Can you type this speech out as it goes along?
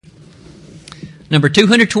Number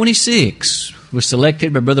 226 was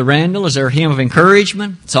selected by Brother Randall as our hymn of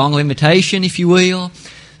encouragement, song of invitation, if you will.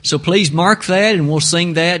 So please mark that, and we'll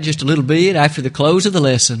sing that just a little bit after the close of the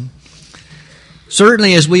lesson.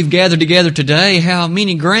 Certainly, as we've gathered together today, how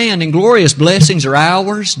many grand and glorious blessings are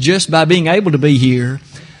ours just by being able to be here.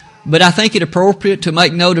 But I think it appropriate to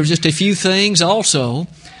make note of just a few things also.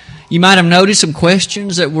 You might have noticed some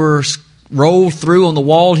questions that were rolled through on the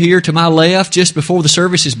wall here to my left just before the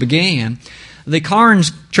services began. The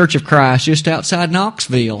Carnes Church of Christ just outside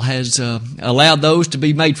Knoxville has allowed those to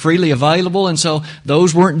be made freely available, and so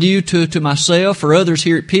those weren't due to myself or others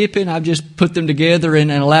here at Pippin. I've just put them together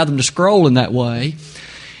and allowed them to scroll in that way.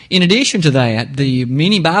 In addition to that, the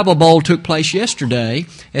mini Bible Bowl took place yesterday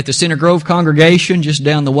at the Center Grove congregation just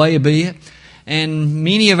down the way a bit. And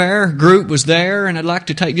many of our group was there, and I'd like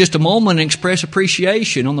to take just a moment and express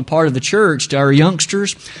appreciation on the part of the church to our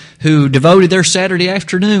youngsters who devoted their Saturday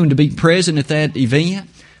afternoon to be present at that event.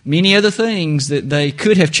 Many other things that they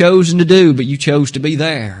could have chosen to do, but you chose to be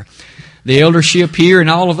there. The eldership here and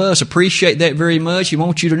all of us appreciate that very much. We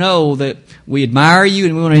want you to know that we admire you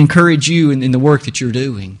and we want to encourage you in the work that you're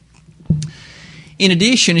doing. In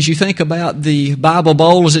addition, as you think about the Bible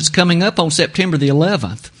Bowl as it's coming up on September the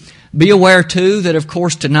 11th, be aware, too, that, of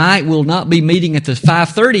course, tonight we'll not be meeting at the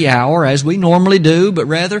 5:30 hour as we normally do, but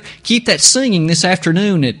rather keep that singing this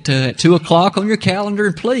afternoon at 2 o'clock on your calendar,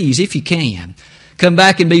 and please, if you can, come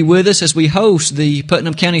back and be with us as we host the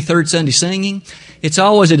Putnam County Third Sunday Singing. It's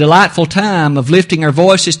always a delightful time of lifting our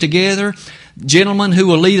voices together. Gentlemen who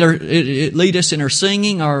will lead us in our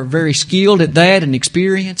singing are very skilled at that and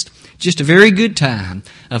experienced. Just a very good time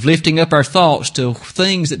of lifting up our thoughts to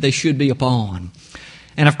things that they should be upon.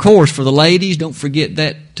 And, of course, for the ladies, don't forget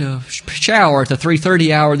that shower at the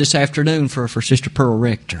 3:30 hour this afternoon for Sister Pearl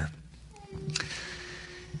Rector.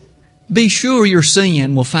 Be sure your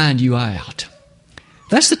sin will find you out.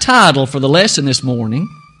 That's the title for the lesson this morning.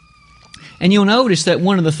 And you'll notice that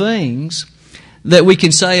one of the things that we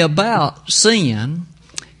can say about sin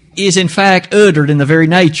is, in fact, uttered in the very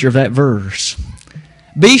nature of that verse.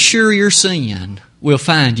 Be sure your sin will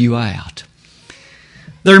find you out.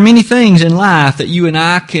 There are many things in life that you and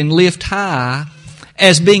I can lift high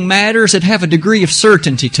as being matters that have a degree of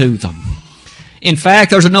certainty to them. In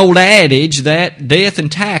fact, there's an old adage that death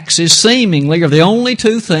and taxes seemingly are the only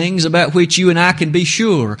two things about which you and I can be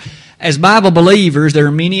sure. As Bible believers, there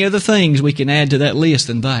are many other things we can add to that list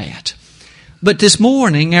than that. But this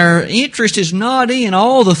morning, our interest is not in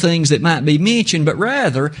all the things that might be mentioned, but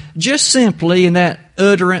rather just simply in that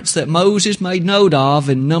utterance that Moses made note of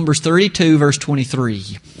in Numbers 32, verse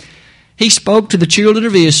 23. He spoke to the children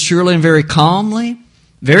of Israel and very calmly,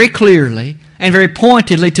 very clearly, and very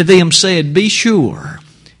pointedly to them said, be sure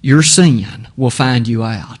your sin will find you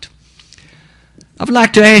out. I would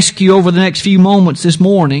like to ask you over the next few moments this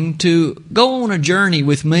morning to go on a journey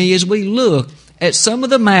with me as we look at some of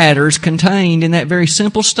the matters contained in that very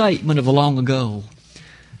simple statement of the long ago.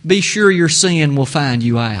 Be sure your sin will find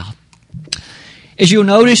you out. As you'll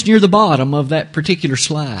notice near the bottom of that particular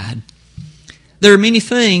slide, there are many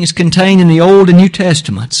things contained in the Old and New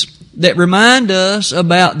Testaments that remind us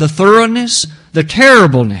about the thoroughness, the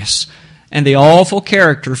terribleness, and the awful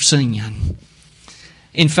character of sin.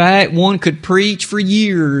 In fact, one could preach for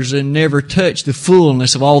years and never touch the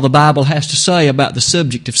fullness of all the Bible has to say about the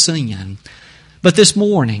subject of sin. But this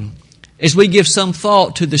morning, as we give some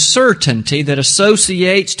thought to the certainty that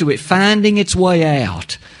associates to it finding its way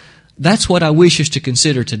out, that's what I wish us to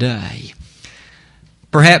consider today.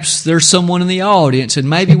 Perhaps there's someone in the audience, and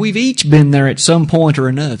maybe we've each been there at some point or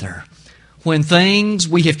another, when things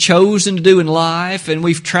we have chosen to do in life and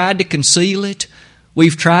we've tried to conceal it,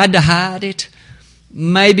 we've tried to hide it,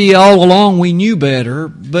 maybe all along we knew better,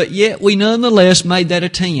 but yet we nonetheless made that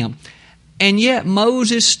attempt. And yet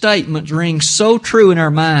Moses' statement rings so true in our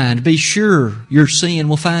mind, be sure your sin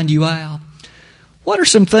will find you out. What are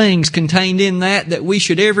some things contained in that we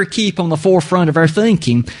should ever keep on the forefront of our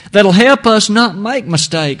thinking that'll help us not make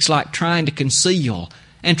mistakes like trying to conceal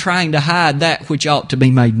and trying to hide that which ought to be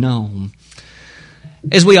made known?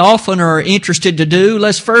 As we often are interested to do,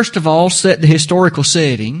 let's first of all set the historical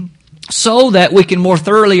setting so that we can more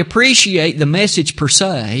thoroughly appreciate the message per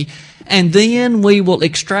se, and then we will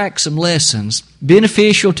extract some lessons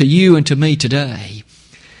beneficial to you and to me today.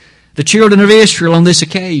 The children of Israel on this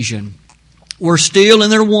occasion were still in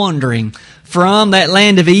their wandering from that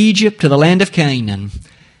land of Egypt to the land of Canaan.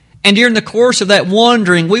 And during the course of that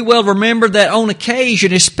wandering, we well remember that on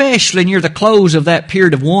occasion, especially near the close of that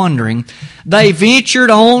period of wandering, they ventured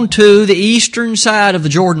on to the eastern side of the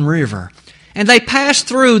Jordan River. And they passed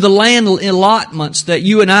through the land allotments that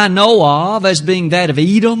you and I know of as being that of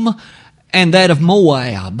Edom and that of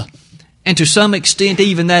Moab, and to some extent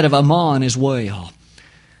even that of Ammon as well.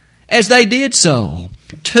 As they did so,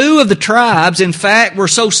 two of the tribes, in fact, were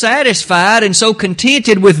so satisfied and so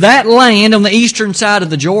contented with that land on the eastern side of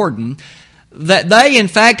the Jordan that they, in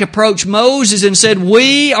fact, approached Moses and said,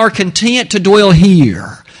 "We are content to dwell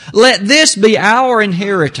here. Let this be our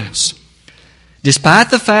inheritance." Despite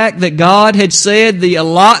the fact that God had said the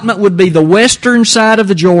allotment would be the western side of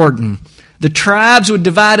the Jordan, the tribes would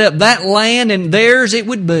divide up that land and theirs it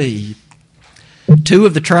would be. Two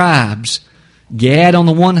of the tribes, Gad on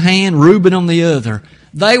the one hand, Reuben on the other,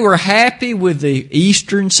 they were happy with the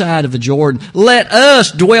eastern side of the Jordan. "Let us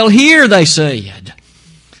dwell here," they said.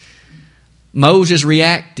 Moses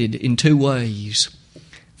reacted in two ways.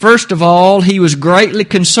 First of all, he was greatly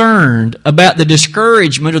concerned about the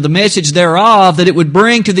discouragement or the message thereof that it would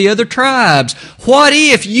bring to the other tribes. What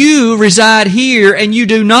if you reside here and you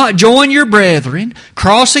do not join your brethren,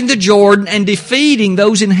 crossing the Jordan and defeating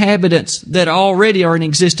those inhabitants that already are in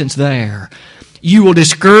existence there? You will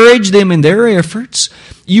discourage them in their efforts.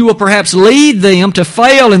 You will perhaps lead them to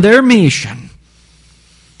fail in their mission.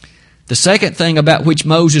 The second thing about which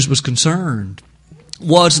Moses was concerned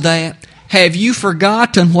was that, have you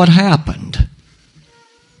forgotten what happened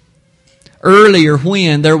earlier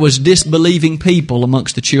when there was disbelieving people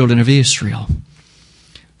amongst the children of Israel?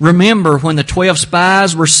 Remember when the 12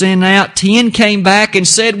 spies were sent out, 10 came back and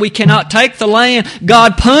said, "We cannot take the land.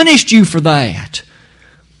 God punished you for that."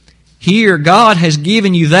 Here, God has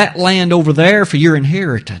given you that land over there for your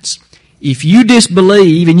inheritance. If you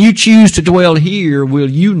disbelieve and you choose to dwell here, will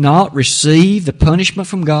you not receive the punishment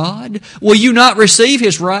from God? Will you not receive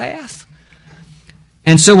His wrath?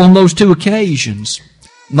 And so on those two occasions,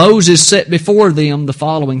 Moses set before them the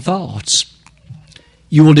following thoughts.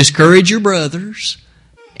 You will discourage your brothers,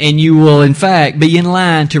 and you will, in fact, be in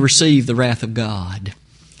line to receive the wrath of God.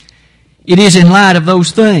 It is in light of those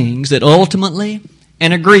things that ultimately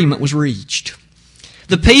an agreement was reached.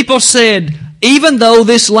 The people said, even though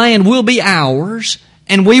this land will be ours,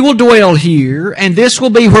 and we will dwell here, and this will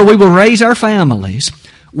be where we will raise our families,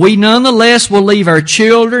 we nonetheless will leave our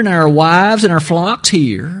children, our wives, and our flocks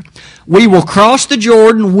here. We will cross the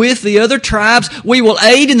Jordan with the other tribes. We will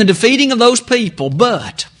aid in the defeating of those people,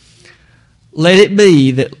 but let it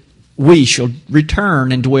be that we shall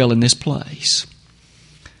return and dwell in this place.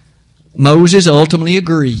 Moses ultimately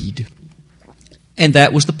agreed. And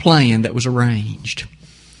that was the plan that was arranged.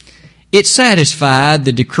 It satisfied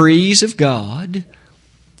the decrees of God,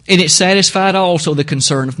 and it satisfied also the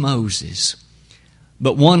concern of Moses.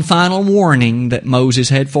 But one final warning that Moses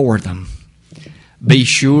had for them: be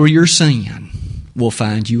sure your sin will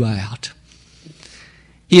find you out.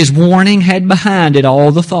 His warning had behind it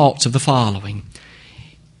all the thoughts of the following: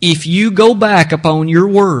 if you go back upon your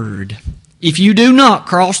word, if you do not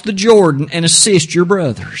cross the Jordan and assist your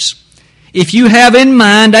brothers, if you have in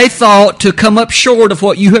mind a thought to come up short of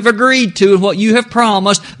what you have agreed to and what you have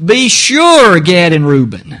promised, be sure, Gad and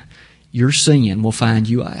Reuben, your sin will find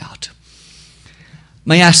you out.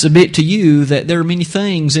 May I submit to you that there are many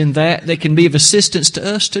things in that can be of assistance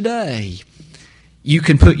to us today. You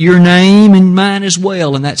can put your name and mine as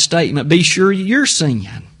well in that statement. Be sure your sin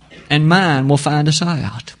and mine will find us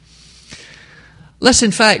out. Let's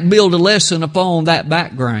in fact build a lesson upon that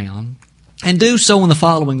background and do so in the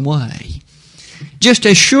following way. Just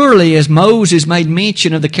as surely as Moses made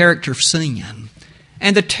mention of the character of sin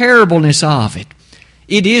and the terribleness of it,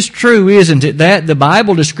 it is true, isn't it, that the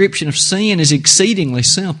Bible description of sin is exceedingly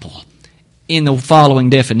simple in the following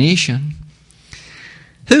definition: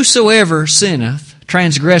 whosoever sinneth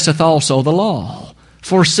transgresseth also the law,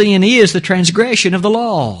 for sin is the transgression of the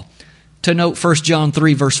law. To note 1 John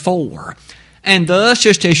 3 verse 4. And thus,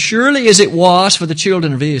 just as surely as it was for the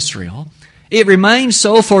children of Israel, it remains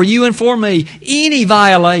so for you and for me. Any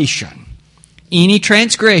violation, any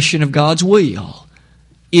transgression of God's will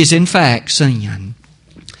is in fact sin.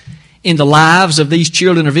 In the lives of these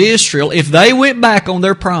children of Israel, if they went back on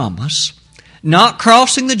their promise, not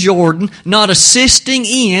crossing the Jordan, not assisting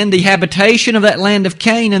in the habitation of that land of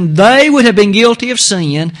Canaan, they would have been guilty of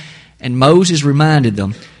sin. And Moses reminded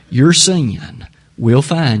them, your sin will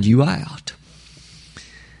find you out.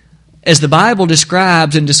 As the Bible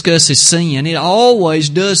describes and discusses sin, it always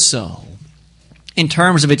does so in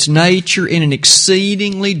terms of its nature in an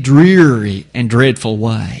exceedingly dreary and dreadful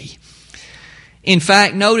way. In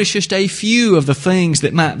fact, notice just a few of the things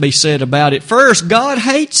that might be said about it. First, God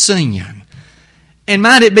hates sin. And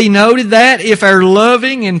might it be noted that if our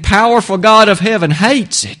loving and powerful God of heaven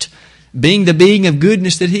hates it, being the being of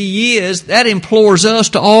goodness that He is, that implores us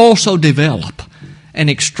to also develop an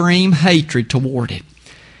extreme hatred toward it.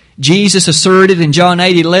 Jesus asserted in John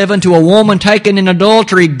 8:11 to a woman taken in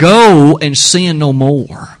adultery, "Go and sin no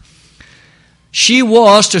more." She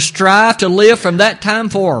was to strive to live from that time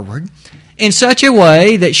forward in such a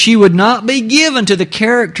way that she would not be given to the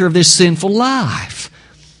character of this sinful life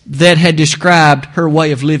that had described her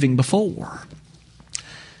way of living before.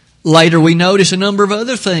 Later we notice a number of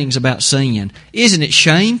other things about sin. Isn't it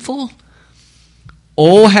shameful?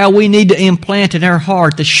 Oh, how we need to implant in our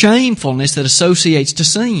heart the shamefulness that associates to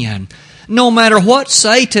sin. No matter what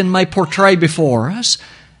Satan may portray before us,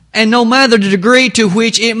 and no matter the degree to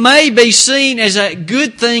which it may be seen as a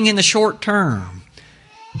good thing in the short term,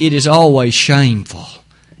 it is always shameful.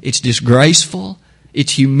 It's disgraceful.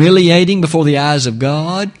 It's humiliating before the eyes of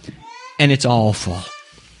God, and it's awful.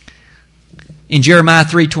 In Jeremiah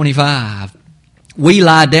 3:25, we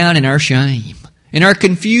lie down in our shame, and our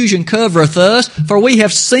confusion covereth us, for we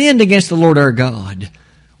have sinned against the Lord our God.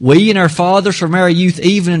 We and our fathers from our youth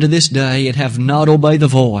even unto this day, and have not obeyed the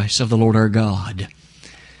voice of the Lord our God.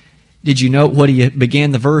 Did you note what he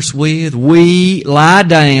began the verse with? We lie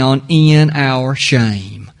down in our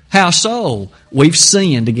shame. How so? We've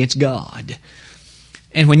sinned against God.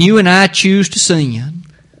 And when you and I choose to sin,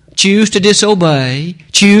 choose to disobey,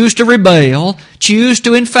 choose to rebel, choose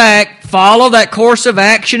to, in fact, follow that course of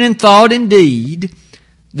action and thought and deed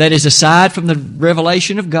that is aside from the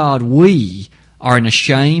revelation of God, we are in a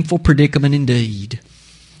shameful predicament indeed.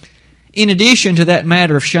 In addition to that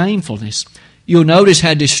matter of shamefulness, you'll notice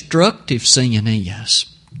how destructive sin is.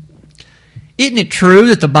 Isn't it true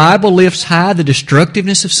that the Bible lifts high the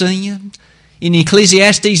destructiveness of sin? In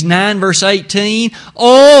Ecclesiastes 9 verse 18,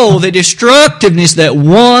 oh, the destructiveness that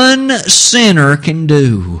one sinner can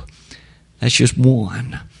do. That's just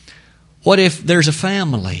one. What if there's a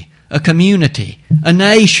family, a community, a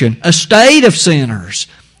nation, a state of sinners?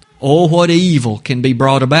 Oh, what evil can be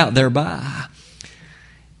brought about thereby.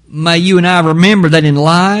 May you and I remember that in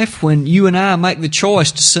life, when you and I make the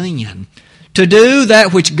choice to sin, to do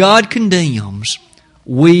that which God condemns,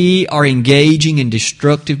 we are engaging in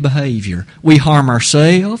destructive behavior. We harm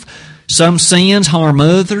ourselves. Some sins harm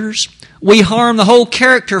others. We harm the whole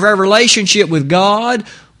character of our relationship with God.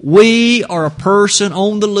 We are a person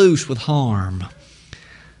on the loose with harm.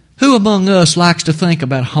 Who among us likes to think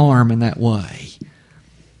about harm in that way?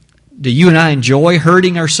 Do you and I enjoy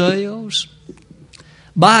hurting ourselves?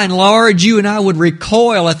 By and large, you and I would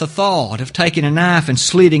recoil at the thought of taking a knife and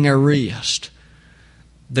slitting our wrist.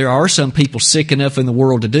 There are some people sick enough in the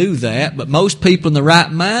world to do that, but most people in the right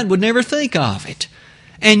mind would never think of it.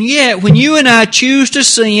 And yet, when you and I choose to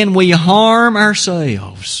sin, we harm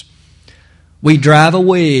ourselves. We drive a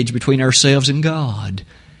wedge between ourselves and God.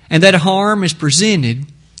 And that harm is presented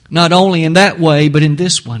not only in that way, but in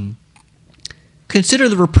this one. Consider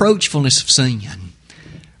the reproachfulness of sin.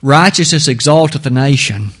 Righteousness exalteth a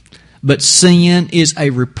nation, but sin is a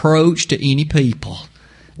reproach to any people.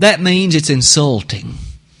 That means it's insulting.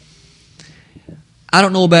 I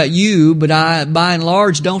don't know about you, but I, by and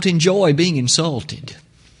large, don't enjoy being insulted.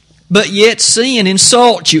 But yet sin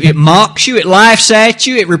insults you. It mocks you. It laughs at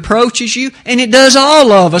you. It reproaches you. And it does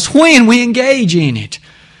all of us when we engage in it.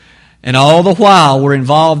 And all the while we're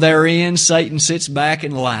involved therein, Satan sits back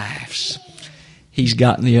and laughs. He's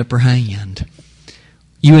gotten the upper hand.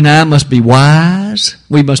 You and I must be wise.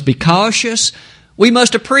 We must be cautious. We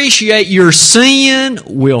must appreciate your sin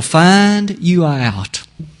will find you out.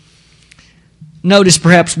 Notice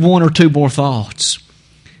perhaps one or two more thoughts.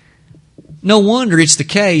 No wonder it's the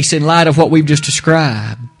case, in light of what we've just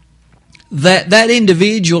described, that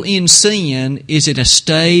individual in sin is in a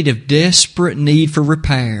state of desperate need for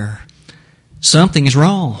repair. Something is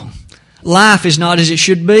wrong. Life is not as it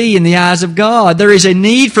should be in the eyes of God. There is a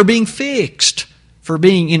need for being fixed, for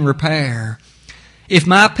being in repair. If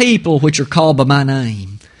my people, which are called by my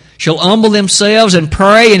name, shall humble themselves and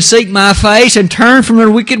pray and seek my face and turn from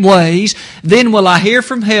their wicked ways, then will I hear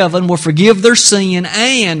from heaven, will forgive their sin,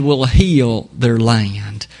 and will heal their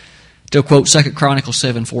land. To quote 2 Chronicles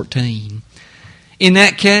 7:14. In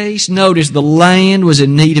that case, notice the land was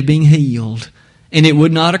in need of being healed, and it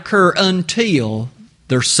would not occur until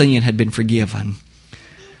their sin had been forgiven.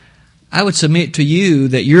 I would submit to you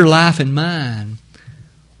that your life and mine,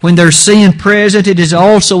 when there's sin present, it is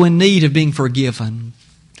also in need of being forgiven.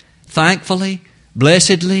 Thankfully,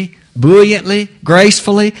 blessedly, buoyantly,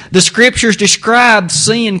 gracefully, the Scriptures describe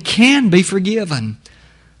sin can be forgiven.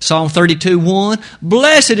 Psalm 32:1,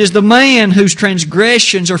 blessed is the man whose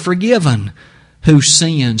transgressions are forgiven, whose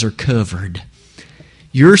sins are covered.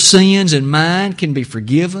 Your sins and mine can be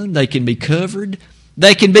forgiven. They can be covered.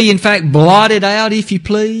 They can be, in fact, blotted out, if you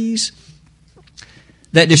please.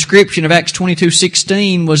 That description of Acts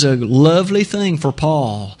 22:16 was a lovely thing for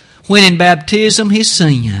Paul, when in baptism his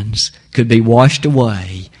sins could be washed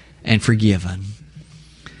away and forgiven.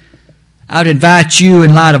 I would invite you,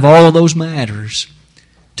 in light of all of those matters,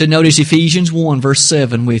 to notice Ephesians 1 verse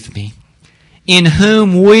 7 with me. In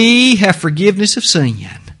whom we have forgiveness of sin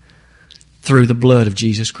through the blood of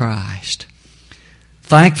Jesus Christ.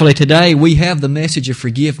 Thankfully today we have the message of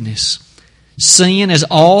forgiveness. Sin, as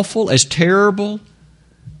awful, as terrible,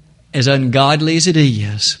 as ungodly as it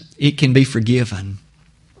is, it can be forgiven.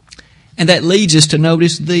 And that leads us to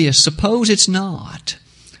notice this. Suppose it's not.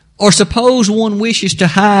 Or suppose one wishes to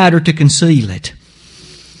hide or to conceal it.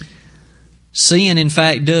 Sin, in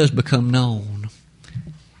fact, does become known.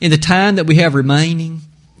 In the time that we have remaining,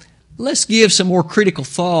 let's give some more critical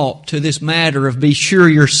thought to this matter of be sure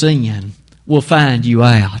your sin will find you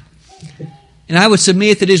out. And I would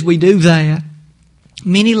submit that as we do that,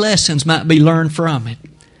 many lessons might be learned from it,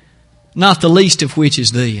 not the least of which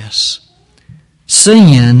is this.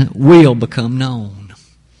 Sin will become known.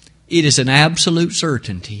 It is an absolute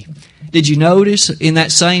certainty. Did you notice in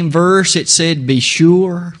that same verse it said, be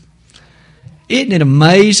sure? Isn't it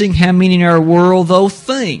amazing how many in our world, though,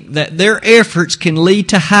 think that their efforts can lead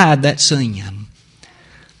to hide that sin?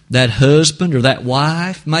 That husband or that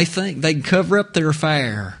wife may think they can cover up their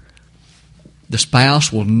affair. The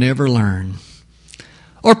spouse will never learn.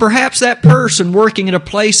 Or perhaps that person working at a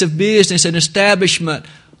place of business, an establishment,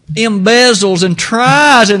 embezzles and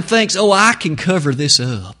tries and thinks, oh, I can cover this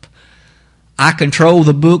up. I control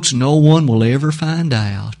the books, no one will ever find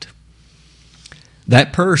out.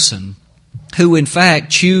 That person who in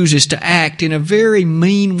fact chooses to act in a very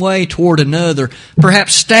mean way toward another,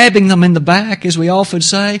 perhaps stabbing them in the back, as we often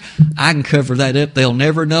say, I can cover that up. They'll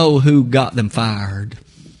never know who got them fired.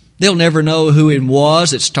 They'll never know who it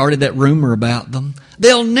was that started that rumor about them.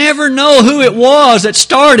 They'll never know who it was that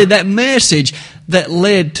started that message that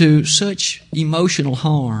led to such emotional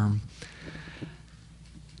harm.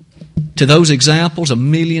 To those examples, a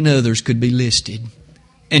million others could be listed.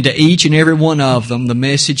 And to each and every one of them, the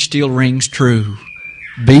message still rings true.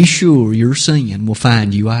 Be sure your sin will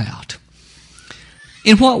find you out.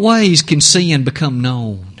 In what ways can sin become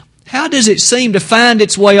known? How does it seem to find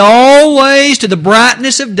its way always to the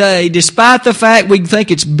brightness of day, despite the fact we think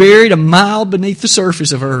it's buried a mile beneath the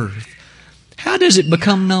surface of earth? How does it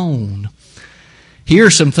become known? Here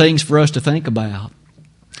are some things for us to think about.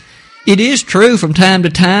 It is true from time to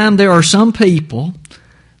time there are some people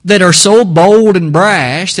that are so bold and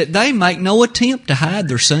brash that they make no attempt to hide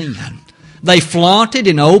their sin. They flaunt it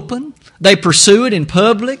in open. They pursue it in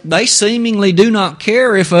public. They seemingly do not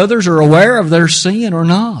care if others are aware of their sin or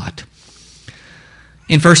not.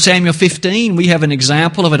 In 1 Samuel 15, we have an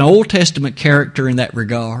example of an Old Testament character in that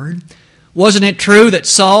regard. Wasn't it true that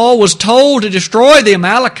Saul was told to destroy the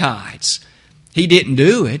Amalekites? He didn't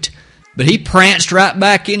do it. But he pranced right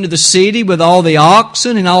back into the city with all the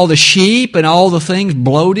oxen and all the sheep and all the things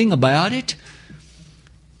bloating about it.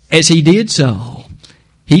 As he did so,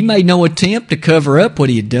 he made no attempt to cover up what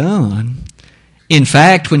he had done. In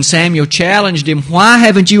fact, when Samuel challenged him, why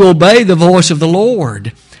haven't you obeyed the voice of the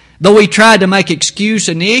Lord? Though he tried to make excuse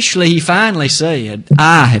initially, he finally said,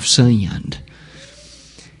 I have sinned.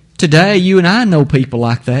 Today, you and I know people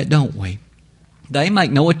like that, don't we? They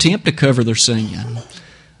make no attempt to cover their sin.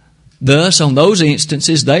 Thus, on those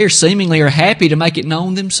instances, they seemingly are happy to make it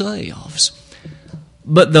known themselves.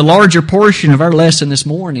 But the larger portion of our lesson this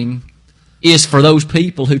morning is for those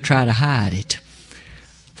people who try to hide it.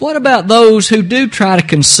 What about those who do try to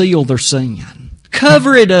conceal their sin?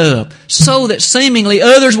 Cover it up so that seemingly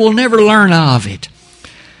others will never learn of it.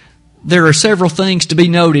 There are several things to be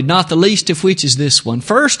noted, not the least of which is this one.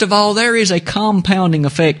 First of all, there is a compounding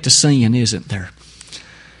effect to sin, isn't there?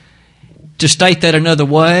 To state that another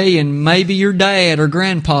way, and maybe your dad or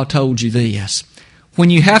grandpa told you this, when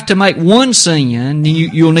you have to make one sin,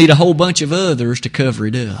 you'll need a whole bunch of others to cover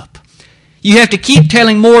it up. You have to keep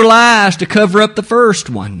telling more lies to cover up the first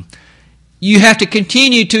one. You have to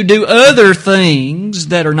continue to do other things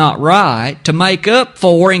that are not right to make up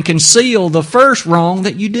for and conceal the first wrong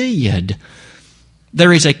that you did.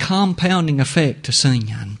 There is a compounding effect to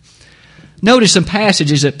sin. Notice some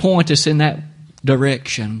passages that point us in that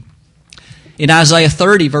direction. In Isaiah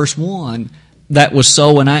 30, verse 1, that was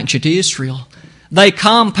so in ancient Israel. They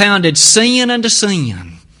compounded sin unto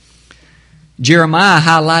sin. Jeremiah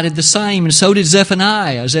highlighted the same, and so did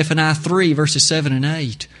Zephaniah. Zephaniah 3, verses 7 and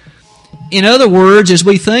 8. In other words, as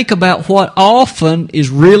we think about what often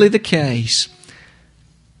is really the case,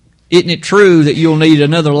 isn't it true that you'll need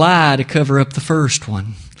another lie to cover up the first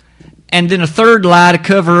one? And then a third lie to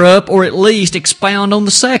cover up, or at least expound on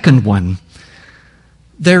the second one.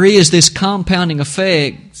 there is this compounding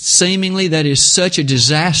effect, seemingly, that is such a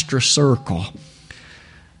disastrous circle.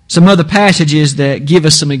 Some other passages that give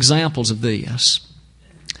us some examples of this.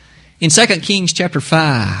 In 2 Kings chapter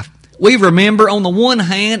 5, we remember, on the one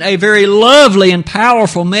hand, a very lovely and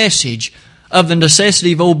powerful message of the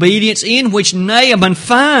necessity of obedience, in which Naaman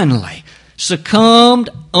finally succumbed,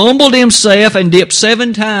 humbled himself, and dipped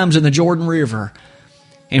 7 times in the Jordan River.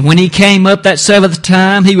 And when he came up that 7th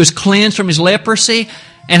time, he was cleansed from his leprosy,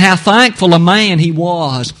 and how thankful a man he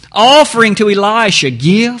was, offering to Elisha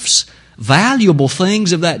gifts, valuable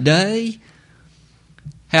things of that day.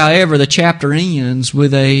 However, the chapter ends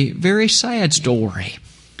with a very sad story,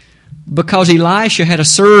 because Elisha had a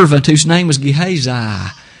servant whose name was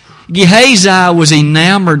Gehazi. Gehazi was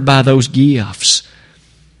enamored by those gifts,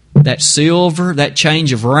 that silver, that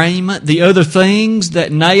change of raiment, the other things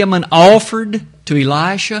that Naaman offered to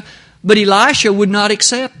Elisha, but Elisha would not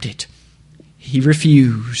accept it. He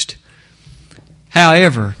refused.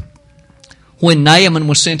 However, when Naaman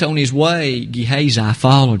was sent on his way, Gehazi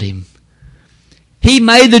followed him. He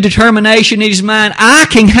made the determination in his mind, I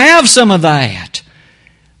can have some of that.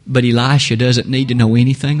 But Elisha doesn't need to know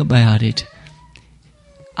anything about it.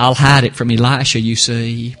 I'll hide it from Elisha, you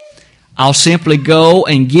see. I'll simply go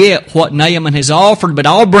and get what Naaman has offered, but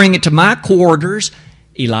I'll bring it to my quarters.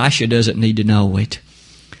 Elisha doesn't need to know it.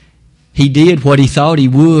 He did what he thought he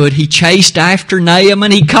would. He chased after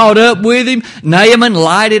Naaman. He caught up with him. Naaman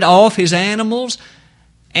lighted off his animals,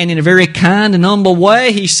 and in a very kind and humble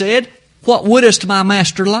way, he said, what wouldst my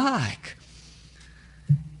master like?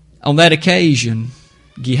 On that occasion,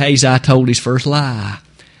 Gehazi told his first lie.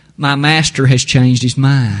 My master has changed his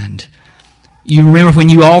mind. You remember when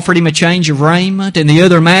you offered him a change of raiment and the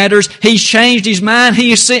other matters? He's changed his mind.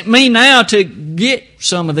 He has sent me now to get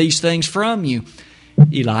some of these things from you.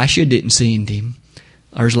 Elisha didn't send him.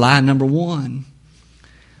 There's lie number 1.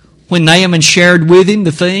 When Naaman shared with him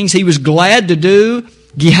the things he was glad to do,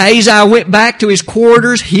 Gehazi went back to his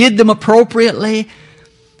quarters, hid them appropriately.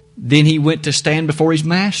 Then he went to stand before his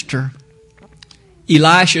master.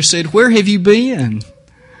 Elisha said, where have you been?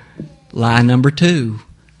 Lie number 2.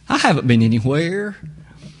 I haven't been anywhere.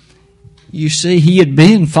 You see, he had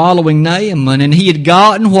been following Naaman, and he had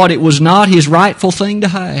gotten what it was not his rightful thing to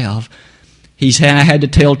have. He's had to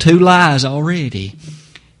tell 2 lies already.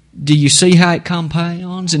 Do you see how it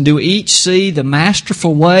compounds? And do each see the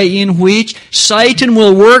masterful way in which Satan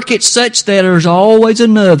will work it such that there's always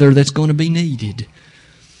another that's going to be needed?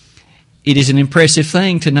 It is an impressive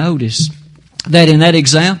thing to notice that in that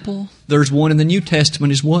example, there's one in the New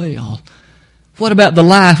Testament as well. What about the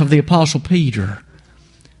life of the Apostle Peter?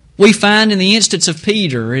 We find in the instance of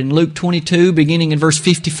Peter in Luke 22, beginning in verse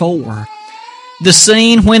 54, the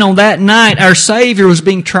scene when on that night our Savior was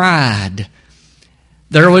being tried.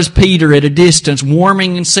 There was Peter at a distance,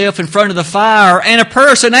 warming himself in front of the fire, and a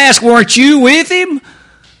person asked, weren't you with him?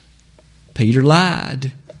 Peter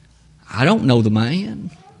lied. I don't know the man.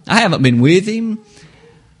 I haven't been with him.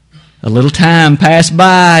 A little time passed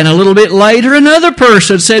by, and a little bit later another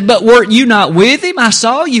person said, but weren't you not with him? I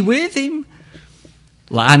saw you with him.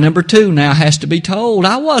 Lie number 2 now has to be told.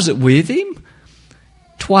 I wasn't with him.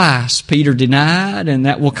 Twice Peter denied, and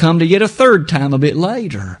that will come to yet a 3rd time a bit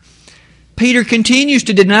later. Peter continues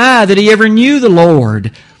to deny that he ever knew the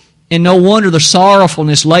Lord. And no wonder the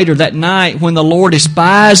sorrowfulness later that night when the Lord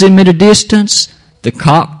espies him at a distance. The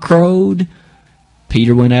cock crowed.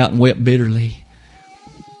 Peter went out and wept bitterly.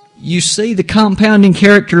 You see, the compounding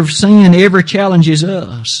character of sin ever challenges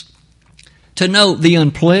us to note the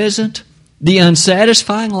unpleasant, the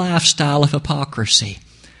unsatisfying lifestyle of hypocrisy.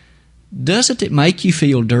 Doesn't it make you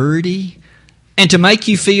feel dirty? And to make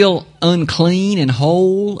you feel unclean and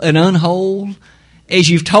whole and unwhole? As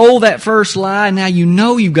you've told that first lie, now you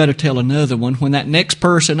know you've got to tell another one when that next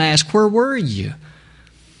person asks, where were you?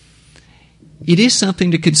 It is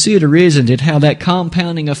something to consider, isn't it, how that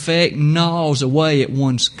compounding effect gnaws away at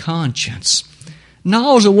one's conscience,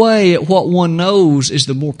 gnaws away at what one knows is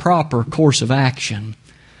the more proper course of action.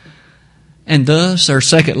 And thus, our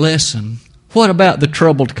second lesson, what about the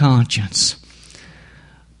troubled conscience?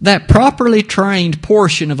 That properly trained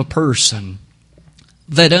portion of a person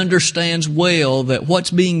that understands well that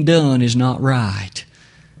what's being done is not right,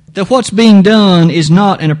 that what's being done is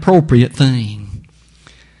not an appropriate thing.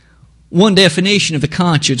 One definition of the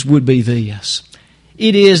conscience would be this.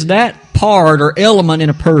 It is that part or element in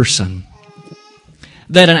a person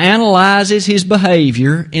that analyzes his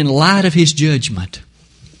behavior in light of his judgment.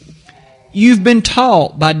 You've been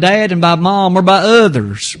taught by Dad and by Mom or by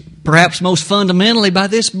others, perhaps most fundamentally by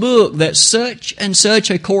this book, that such and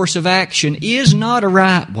such a course of action is not a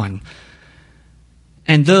right one.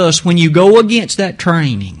 And thus, when you go against that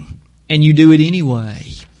training, and you do it anyway,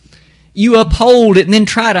 you uphold it and then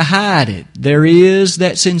try to hide it, there is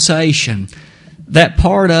that sensation, that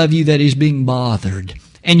part of you that is being bothered.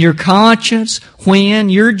 And your conscience, when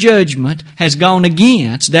your judgment has gone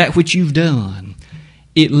against that which you've done,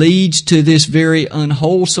 it leads to this very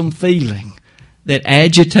unwholesome feeling that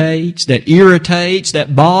agitates, that irritates,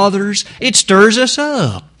 that bothers. It stirs us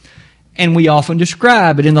up. And we often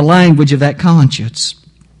describe it in the language of that conscience.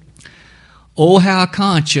 Oh, how a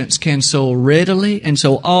conscience can so readily and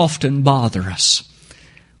so often bother us.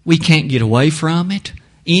 We can't get away from it.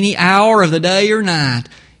 Any hour of the day or night,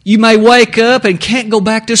 you may wake up and can't go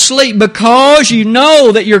back to sleep because you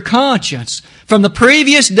know that your conscience from the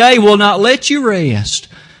previous day will not let you rest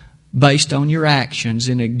based on your actions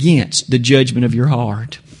and against the judgment of your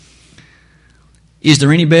heart. Is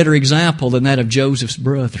there any better example than that of Joseph's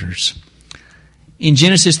brothers? In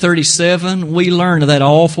Genesis 37, we learn of that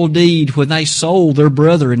awful deed when they sold their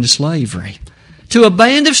brother into slavery. To a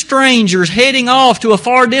band of strangers heading off to a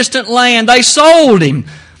far distant land, they sold him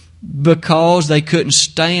because they couldn't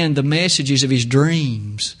stand the messages of his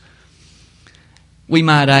dreams. We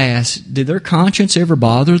might ask, did their conscience ever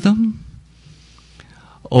bother them?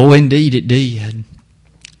 Oh, indeed it did.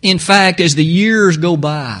 In fact, as the years go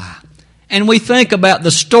by, and we think about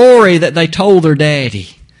the story that they told their daddy,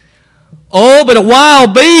 oh, but a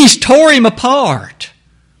wild beast tore him apart.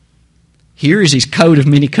 Here is his coat of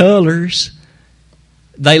many colors.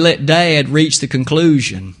 They let Dad reach the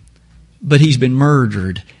conclusion, but he's been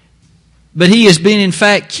murdered. But he has been in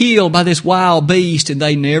fact killed by this wild beast, and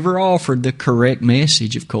they never offered the correct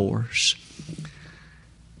message, of course.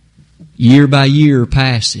 Year by year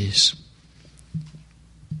passes.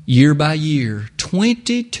 Year by year.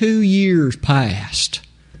 22 years passed.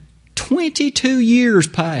 22 years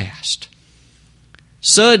passed.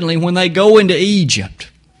 Suddenly, when they go into Egypt,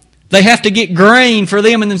 they have to get grain for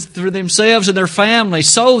them and for themselves and their families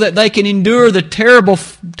so that they can endure the terrible,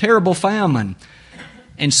 terrible famine.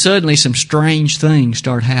 And suddenly some strange things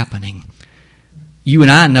start happening. You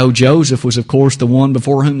and I know Joseph was, of course, the one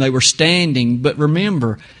before whom they were standing. But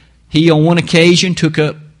remember, he on one occasion took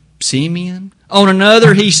up Simeon. On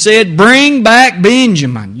another, he said, "Bring back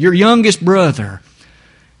Benjamin, your youngest brother."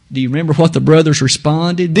 Do you remember what the brothers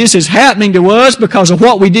responded? This is happening to us because of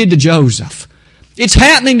what we did to Joseph. It's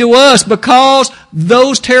happening to us because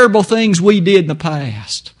those terrible things we did in the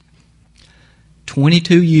past.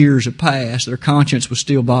 22 years have passed. Their conscience was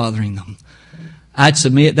still bothering them. I'd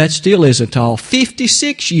submit that still isn't all.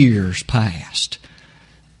 56 years passed.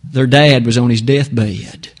 Their dad was on his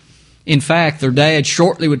deathbed. In fact, their dad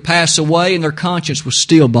shortly would pass away and their conscience was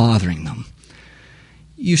still bothering them.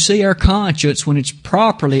 You see, our conscience, when it's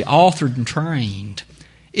properly authored and trained,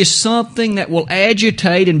 is something that will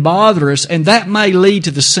agitate and bother us, and that may lead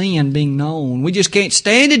to the sin being known. We just can't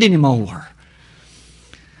stand it anymore.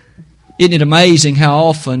 Isn't it amazing how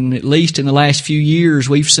often, at least in the last few years,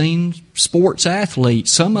 we've seen sports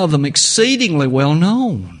athletes, some of them exceedingly well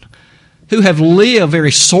known, who have lived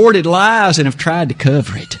very sordid lives and have tried to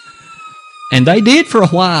cover it. And they did for a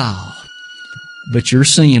while, but your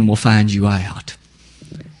sin will find you out.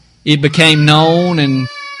 It became known, and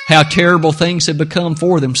how terrible things have become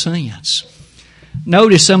for them since.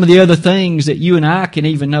 Notice some of the other things that you and I can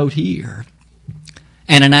even note here.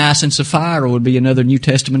 Ananias and Sapphira would be another New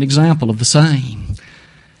Testament example of the same.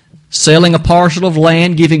 Selling a parcel of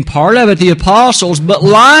land, giving part of it to the apostles, but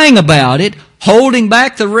lying about it, holding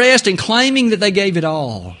back the rest, and claiming that they gave it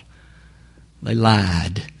all. They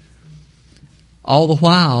lied. All the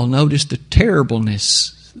while, notice the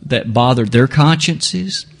terribleness that bothered their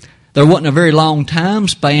consciences. There wasn't a very long time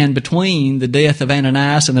span between the death of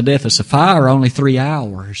Ananias and the death of Sapphira, only 3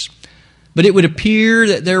 hours. But it would appear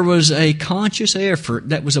that there was a conscious effort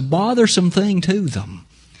that was a bothersome thing to them.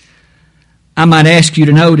 I might ask you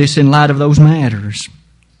to notice, in light of those matters,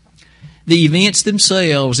 the events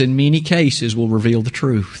themselves in many cases will reveal the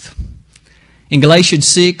truth. In Galatians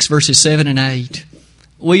 6, verses 7 and 8,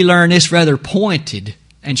 we learn this rather pointed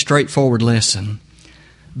and straightforward lesson.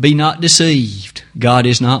 Be not deceived, God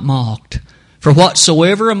is not mocked. For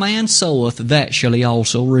whatsoever a man soweth, that shall he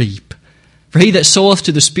also reap. For he that soweth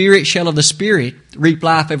to the Spirit shall of the Spirit reap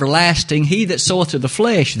life everlasting. He that soweth to the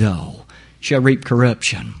flesh, though, shall reap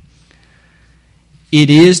corruption. It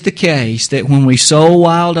is the case that when we sow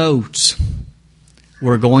wild oats,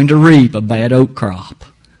 we're going to reap a bad oat crop.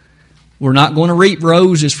 We're not going to reap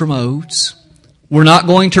roses from oats. We're not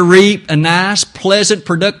going to reap a nice, pleasant,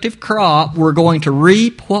 productive crop. We're going to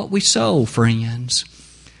reap what we sow, friends.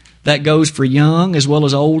 That goes for young as well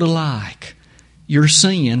as old alike. Your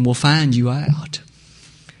sin will find you out.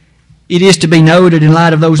 It is to be noted in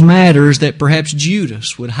light of those matters that perhaps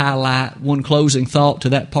Judas would highlight one closing thought to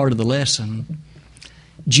that part of the lesson.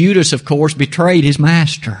 Judas, of course, betrayed his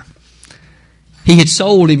master. He had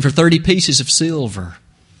sold him for 30 pieces of silver.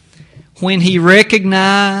 When he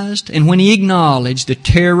recognized and when he acknowledged the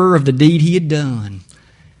terror of the deed he had done,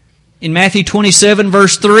 in Matthew 27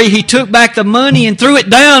 verse 3, he took back the money and threw it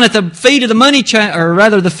down at the feet of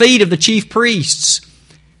the feet of the chief priests.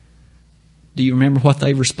 Do you remember what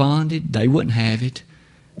they responded? They wouldn't have it.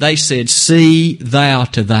 They said, "See thou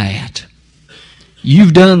to that.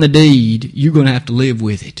 You've done the deed. You're going to have to live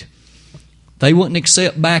with it." They wouldn't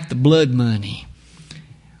accept back the blood money.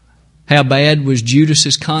 How bad was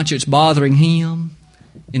Judas's conscience bothering him?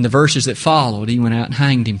 In the verses that followed, he went out and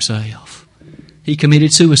hanged himself. He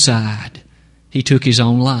committed suicide. He took his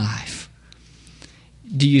own life.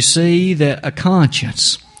 Do you see that a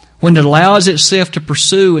conscience, when it allows itself to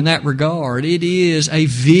pursue in that regard, it is a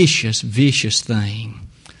vicious, vicious thing.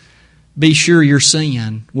 Be sure your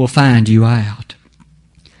sin will find you out.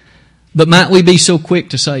 But might we be so quick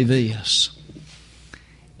to say this?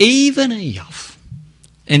 Even if,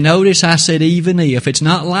 and notice I said even if, it's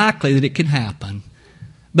not likely that it can happen,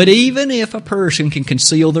 but even if a person can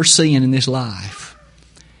conceal their sin in this life,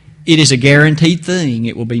 it is a guaranteed thing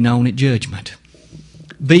it will be known at judgment.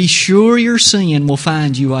 Be sure your sin will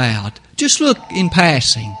find you out. Just look in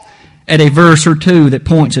passing at a verse or two that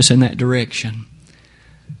points us in that direction.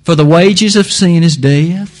 For the wages of sin is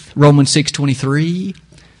death, Romans 6:23.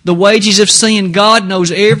 The wages of sin, God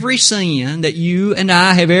knows every sin that you and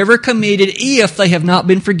I have ever committed if they have not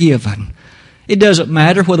been forgiven. It doesn't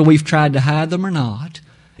matter whether we've tried to hide them or not.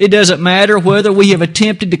 It doesn't matter whether we have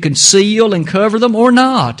attempted to conceal and cover them or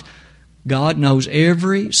not. God knows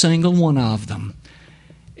every single one of them.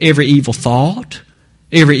 Every evil thought,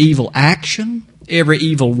 every evil action, every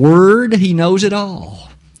evil word, He knows it all.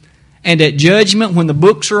 And at judgment, when the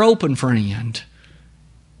books are open, friend,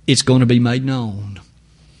 it's going to be made known.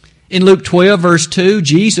 In Luke 12, verse 2,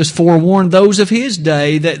 Jesus forewarned those of His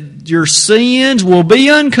day that your sins will be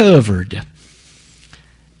uncovered.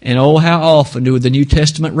 And oh, how often do the New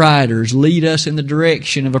Testament writers lead us in the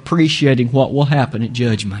direction of appreciating what will happen at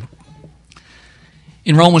judgment.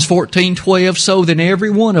 In Romans 14:12, so then every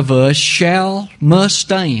one of us must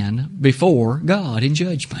stand before God in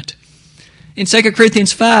judgment. In 2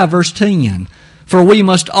 Corinthians 5, verse 10, for we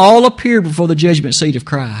must all appear before the judgment seat of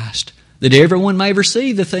Christ, that everyone may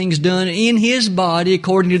receive the things done in his body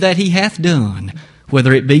according to that he hath done,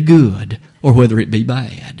 whether it be good or whether it be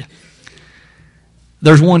bad.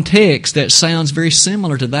 There's one text that sounds very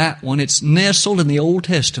similar to that one. It's nestled in the Old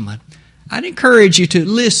Testament. I'd encourage you to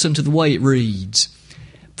listen to the way it reads,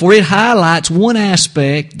 for it highlights one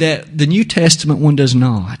aspect that the New Testament one does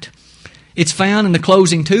not. It's found in the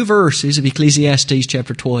closing two verses of Ecclesiastes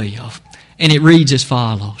chapter 12, and it reads as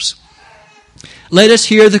follows. Let us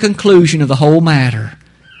hear the conclusion of the whole matter.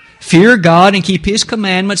 Fear God and keep His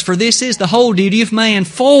commandments, for this is the whole duty of man.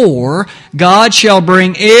 For God shall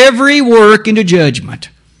bring every work into judgment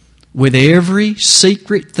with every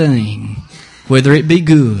secret thing, whether it be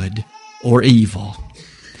good or evil.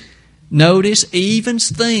 Notice, even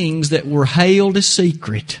things that were hailed as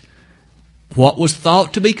secret, what was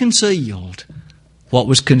thought to be concealed, what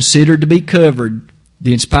was considered to be covered,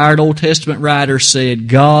 the inspired Old Testament writer said,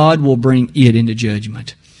 God will bring it into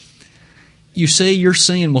judgment. You see, your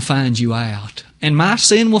sin will find you out, and my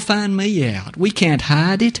sin will find me out. We can't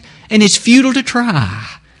hide it, and it's futile to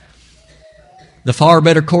try. The far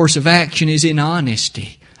better course of action is in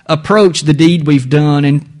honesty. Approach the deed we've done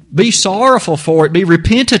and be sorrowful for it, be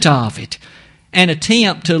repentant of it, and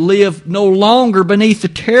attempt to live no longer beneath the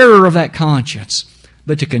terror of that conscience,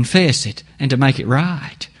 but to confess it and to make it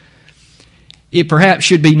right. It perhaps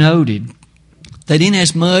should be noted that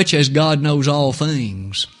inasmuch as God knows all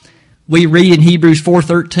things, we read in Hebrews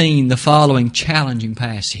 4:13 the following challenging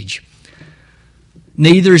passage.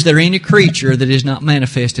 Neither is there any creature that is not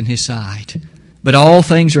manifest in His sight, but all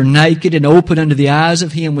things are naked and open unto the eyes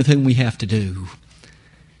of Him with whom we have to do.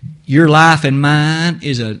 Your life and mine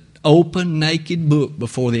is an open, naked book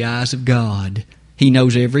before the eyes of God. He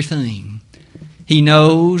knows everything. He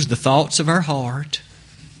knows the thoughts of our heart.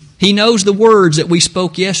 He knows the words that we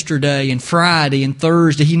spoke yesterday and Friday and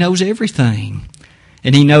Thursday. He knows everything.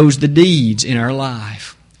 And He knows the deeds in our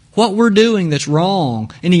life. What we're doing that's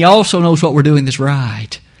wrong. And He also knows what we're doing that's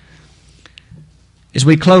right. As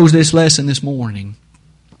we close this lesson this morning,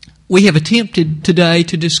 we have attempted today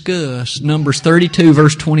to discuss Numbers 32,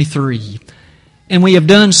 verse 23. And we have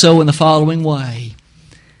done so in the following way.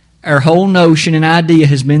 Our whole notion and idea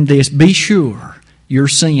has been this: be sure your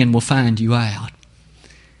sin will find you out.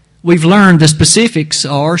 We've learned the specifics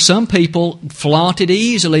are some people flaunt it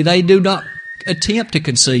easily. They do not attempt to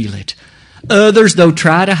conceal it. Others, though,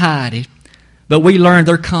 try to hide it. But we learn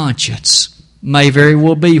their conscience may very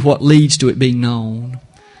well be what leads to it being known.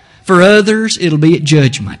 For others, it'll be at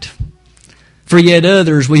judgment. For yet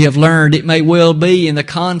others, we have learned it may well be in the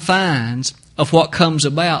confines of what comes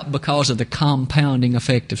about because of the compounding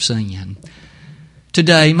effect of sin.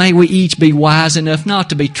 Today, may we each be wise enough not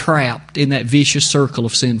to be trapped in that vicious circle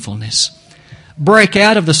of sinfulness. Break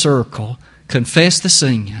out of the circle, confess the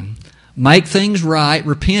sin, make things right,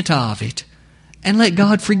 repent of it, and let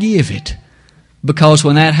God forgive it. Because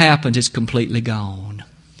when that happens, it's completely gone.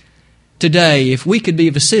 Today, if we could be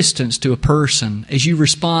of assistance to a person as you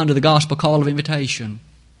respond to the gospel call of invitation,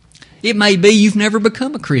 it may be you've never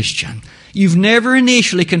become a Christian. You've never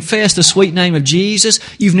initially confessed the sweet name of Jesus.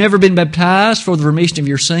 You've never been baptized for the remission of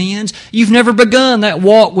your sins. You've never begun that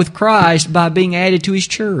walk with Christ by being added to His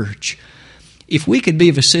church. If we could be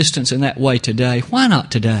of assistance in that way today, why not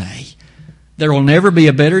today? There will never be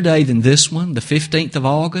a better day than this one, the 15th of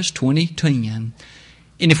August, 2010.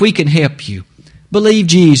 And if we can help you, believe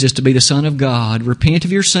Jesus to be the Son of God, repent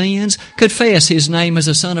of your sins, confess His name as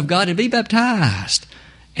the Son of God, and be baptized.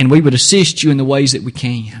 And we would assist you in the ways that we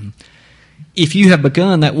can. If you have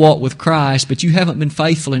begun that walk with Christ, but you haven't been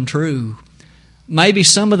faithful and true, maybe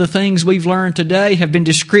some of the things we've learned today have been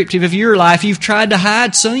descriptive of your life. You've tried to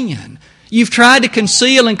hide sin. You've tried to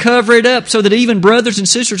conceal and cover it up so that even brothers and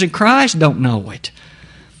sisters in Christ don't know it.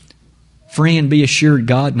 Friend, be assured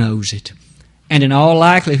God knows it. And in all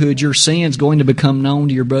likelihood, your sin's going to become known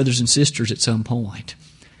to your brothers and sisters at some point.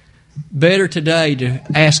 Better today to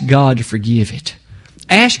ask God to forgive it.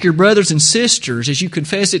 Ask your brothers and sisters as you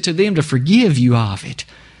confess it to them to forgive you of it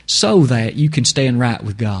so that you can stand right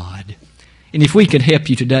with God. And if we could help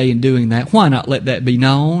you today in doing that, why not let that be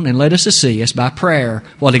known and let us assist by prayer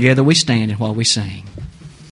while together we stand and while we sing.